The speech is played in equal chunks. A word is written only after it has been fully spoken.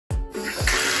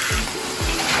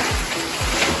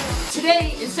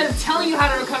today, instead of telling you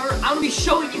how to recover, I'm gonna be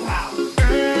showing you how.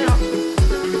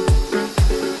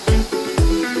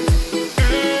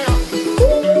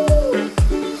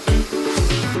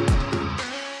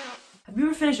 Have you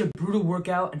ever finished a brutal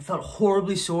workout and felt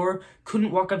horribly sore,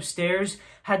 couldn't walk upstairs,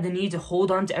 had the need to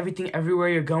hold on to everything everywhere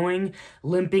you're going,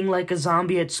 limping like a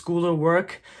zombie at school or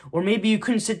work? Or maybe you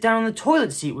couldn't sit down on the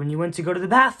toilet seat when you went to go to the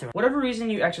bathroom. Whatever reason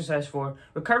you exercise for,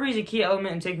 recovery is a key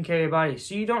element in taking care of your body,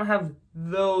 so you don't have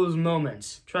those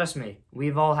moments. Trust me,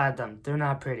 we've all had them. They're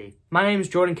not pretty. My name is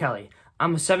Jordan Kelly.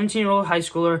 I'm a 17-year-old high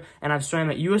schooler, and I've swam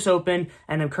at US Open,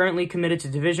 and I'm currently committed to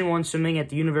Division I swimming at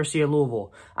the University of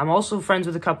Louisville. I'm also friends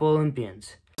with a couple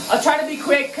Olympians. I'll try to be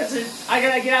quick, because I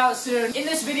gotta get out soon. In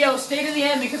this video, stay to the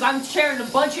end, because I'm sharing a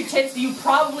bunch of tips that you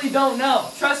probably don't know.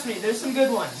 Trust me, there's some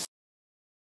good ones.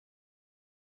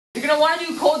 You're gonna want to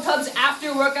do cold tubs after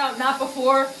your workout, not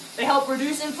before. They help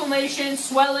reduce inflammation,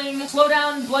 swelling, slow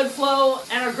down blood flow,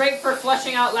 and are great for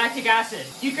flushing out lactic acid.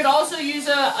 You could also use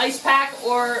an ice pack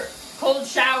or cold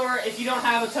shower if you don't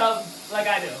have a tub like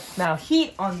I do. Now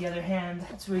heat, on the other hand,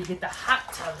 that's where you get the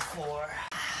hot tub for.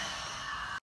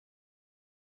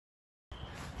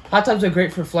 Hot tubs are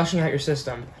great for flushing out your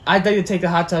system. I'd like to take the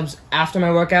hot tubs after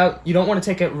my workout. You don't want to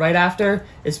take it right after.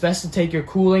 It's best to take your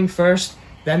cooling first,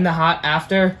 then the hot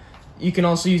after. You can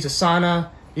also use a sauna.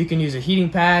 You can use a heating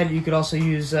pad. You could also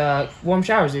use warm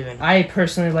showers even. I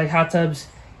personally like hot tubs,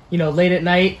 you know, late at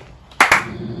night.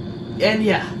 And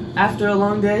yeah, after a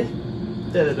long day,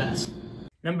 they're the best.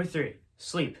 Number 3,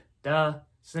 sleep. Duh.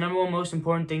 It's the #1 most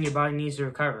important thing your body needs to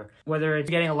recover. Whether it's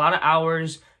getting a lot of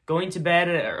hours, going to bed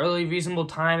at an early reasonable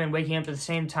time, and waking up at the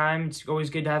same time, it's always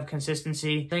good to have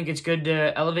consistency. I think it's good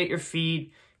to elevate your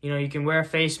feet. You know, you can wear a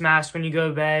face mask when you go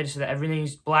to bed so that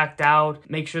everything's blacked out.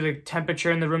 Make sure the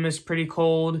temperature in the room is pretty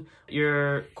cold.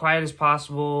 You're quiet as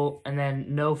possible, and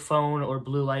then no phone or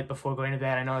blue light before going to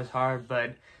bed. I know it's hard,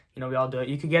 but you know, we all do it.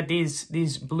 You could get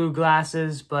these blue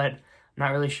glasses, but I'm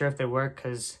not really sure if they work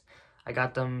because I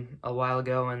got them a while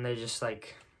ago and they just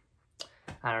like,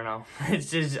 I don't know. It's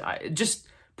just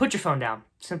put your phone down.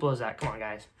 Simple as that. Come on,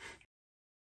 guys.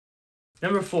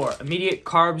 Number 4, immediate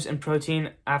carbs and protein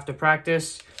after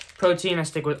practice. Protein, I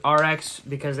stick with RX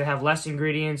because they have less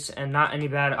ingredients and not any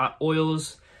bad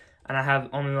oils. And I have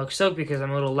almond milk silk because I'm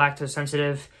a little lactose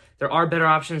sensitive. There are better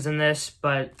options than this,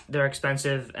 but they're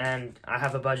expensive and I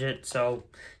have a budget. So,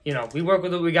 you know, we work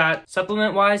with what we got.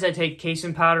 Supplement-wise, I take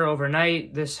casein powder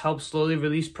overnight. This helps slowly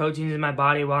release proteins in my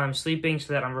body while I'm sleeping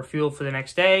so that I'm refueled for the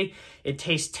next day. It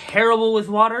tastes terrible with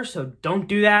water, so don't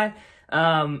do that.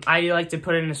 I like to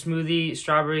put it in a smoothie,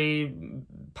 strawberry,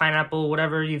 pineapple,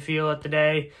 whatever you feel at the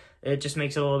day. It just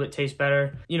makes it a little bit taste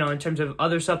better. You know, in terms of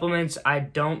other supplements, I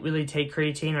don't really take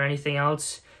creatine or anything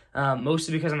else,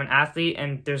 mostly because I'm an athlete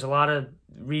and there's a lot of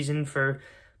reason for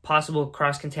possible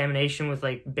cross-contamination with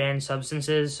like banned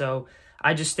substances. So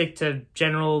I just stick to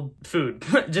general food.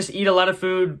 Just eat a lot of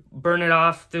food, burn it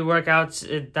off through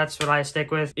workouts. That's what I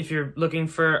stick with. If you're looking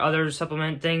for other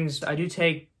supplement things, I do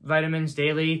take vitamins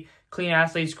daily. Clean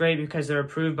Athlete's great because they're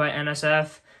approved by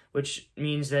NSF, which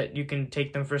means that you can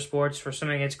take them for sports. For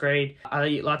swimming, it's great. I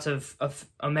eat lots of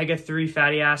omega-3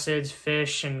 fatty acids,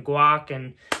 fish and guac,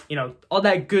 and you know, all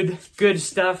that good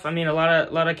stuff. I mean, a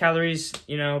lot of calories,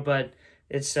 you know, but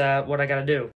it's what I gotta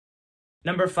do.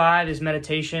 Number 5 is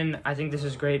meditation. I think this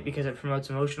is great because it promotes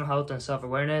emotional health and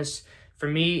self-awareness. For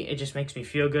me, it just makes me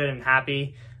feel good and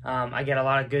happy. I get a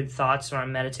lot of good thoughts when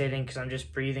I'm meditating because I'm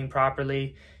just breathing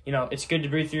properly. You know, it's good to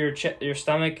breathe through your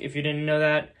stomach if you didn't know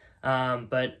that.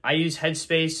 But I use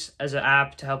Headspace as an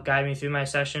app to help guide me through my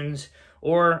sessions,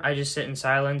 or I just sit in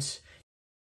silence.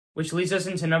 Which leads us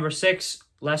into number 6,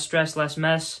 less stress, less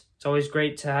mess. It's always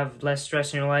great to have less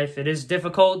stress in your life. It is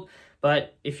difficult,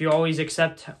 but if you always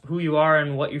accept who you are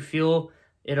and what you feel,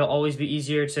 it'll always be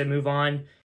easier to move on.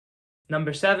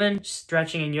 Number 7,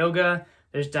 stretching and yoga.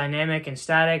 There's dynamic and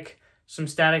static. Some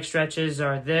static stretches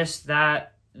are this,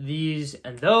 that, these,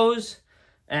 and those.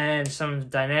 And some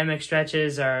dynamic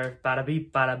stretches are bada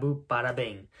beep, bada boop, bada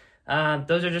bing.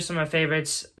 Those are just some of my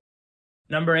favorites.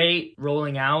 Number 8,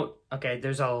 rolling out. Okay,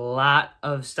 there's a lot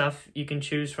of stuff you can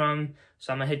choose from,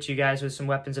 so I'm gonna hit you guys with some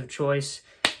weapons of choice.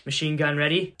 Machine gun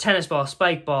ready? Tennis ball,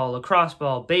 spike ball, lacrosse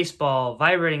ball, baseball,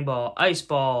 vibrating ball, ice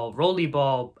ball, rolly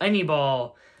ball, any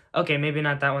ball. Okay, maybe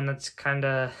not that one. That's kind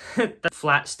of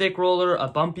flat stick roller, a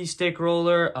bumpy stick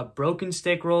roller, a broken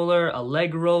stick roller, a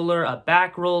leg roller, a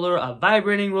back roller, a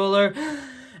vibrating roller,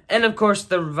 And of course,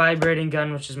 the vibrating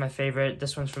gun, which is my favorite.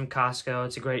 This one's from Costco.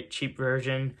 It's a great cheap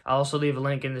version. I'll also leave a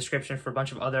link in the description for a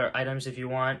bunch of other items if you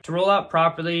want. To roll out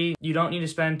properly, you don't need to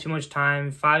spend too much time.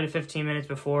 5 to 15 minutes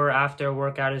before or after a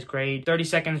workout is great. 30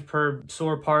 seconds per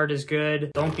sore part is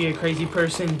good. Don't be a crazy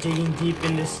person digging deep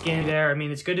into skin there. I mean,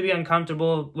 it's good to be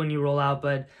uncomfortable when you roll out,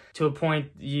 but to a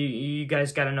point, you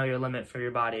guys got to know your limit for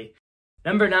your body.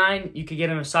 Number 9, you could get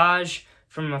a massage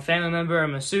from a family member, a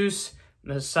masseuse.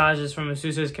 Massages from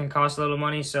masseuses can cost a little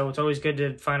money, so it's always good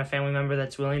to find a family member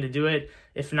that's willing to do it.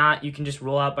 If not, you can just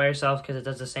roll out by yourself because it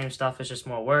does the same stuff. It's just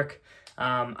more work.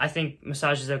 I think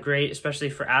massages are great,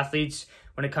 especially for athletes.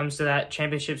 When it comes to that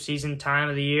championship season time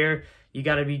of the year, you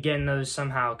got to be getting those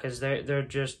somehow because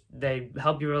they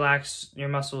help you relax your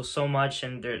muscles so much,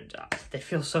 and they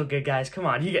feel so good, guys. Come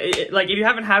on, like if you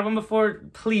haven't had one before,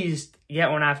 please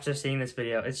get one after seeing this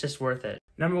video. It's just worth it.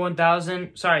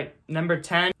 Number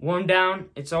 10, warm down.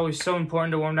 It's always so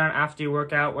important to warm down after you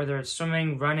work out, whether it's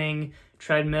swimming, running,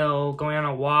 treadmill, going on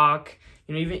a walk,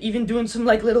 you know, even doing some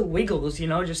like little wiggles, you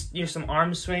know, just some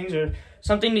arm swings or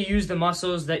something to use the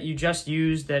muscles that you just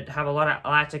used that have a lot of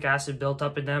lactic acid built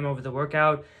up in them over the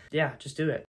workout. Yeah, just do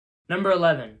it. Number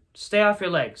 11, stay off your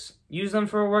legs. Use them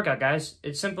for a workout, guys.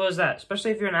 It's simple as that,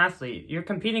 especially if you're an athlete. You're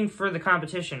competing for the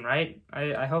competition, right?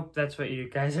 I hope that's what you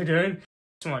guys are doing.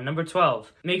 Number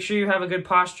 12, make sure you have a good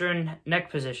posture and neck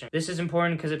position. This is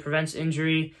important because it prevents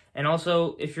injury, and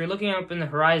also if you're looking up in the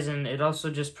horizon, it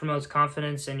also just promotes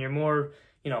confidence, and you're more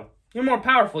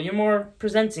powerful, you're more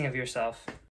presenting of yourself.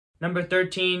 Number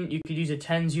 13, you could use a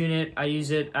TENS unit. I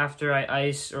use it after I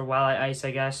ice, or while I ice,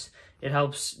 I guess. It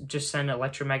helps just send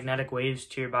electromagnetic waves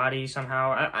to your body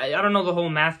somehow. I don't know the whole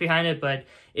math behind it, but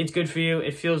it's good for you.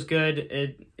 It feels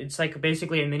good. It's like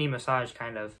basically a mini massage,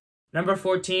 kind of. Number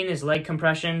 14 is leg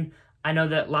compression. I know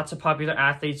that lots of popular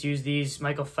athletes use these.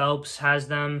 Michael Phelps has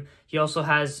them. He also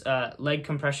has leg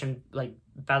compression, like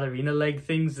ballerina leg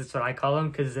things. That's what I call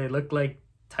them because they look like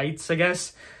tights, I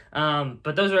guess.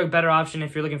 But those are a better option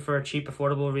if you're looking for a cheap,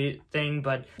 affordable thing.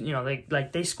 But, you know,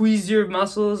 they squeeze your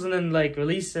muscles and then, like,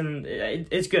 release, and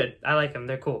it's good. I like them.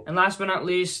 They're cool. And last but not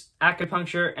least,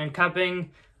 acupuncture and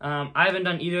cupping. I haven't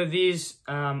done either of these.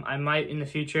 I might in the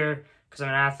future because I'm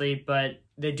an athlete, but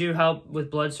they do help with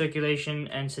blood circulation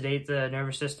and sedate the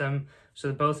nervous system. So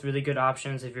they're both really good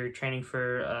options if you're training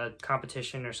for a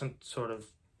competition or some sort of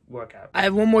workout. I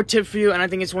have one more tip for you, and I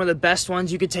think it's one of the best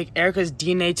ones. You could take Erica's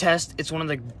DNA test. It's one of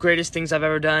the greatest things I've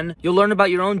ever done. You'll learn about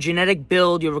your own genetic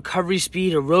build, your recovery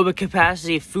speed, aerobic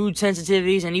capacity, food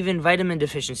sensitivities, and even vitamin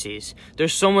deficiencies.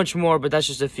 There's so much more, but that's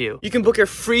just a few. You can book your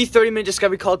free 30-minute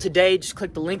discovery call today. Just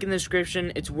click the link in the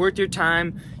description. It's worth your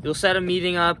time. You'll set a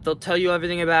meeting up. They'll tell you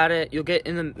everything about it. You'll get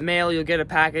in the mail, you'll get a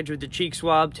package with the cheek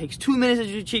swab. Takes 2 minutes to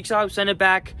do your cheek swab, send it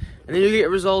back, and then you'll get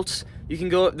results.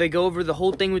 They go over the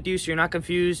whole thing with you so you're not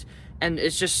confused, and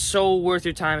it's just so worth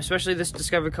your time, especially this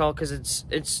discovery call because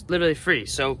it's literally free,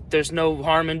 so there's no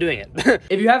harm in doing it.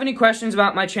 If you have any questions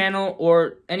about my channel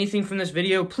or anything from this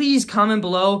video, please comment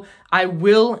below. I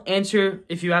will answer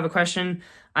if you have a question.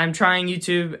 I'm trying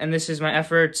YouTube, and this is my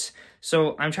efforts,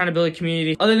 so I'm trying to build a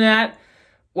community. Other than that,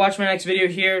 watch my next video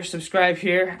here, subscribe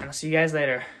here, and I'll see you guys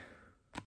later.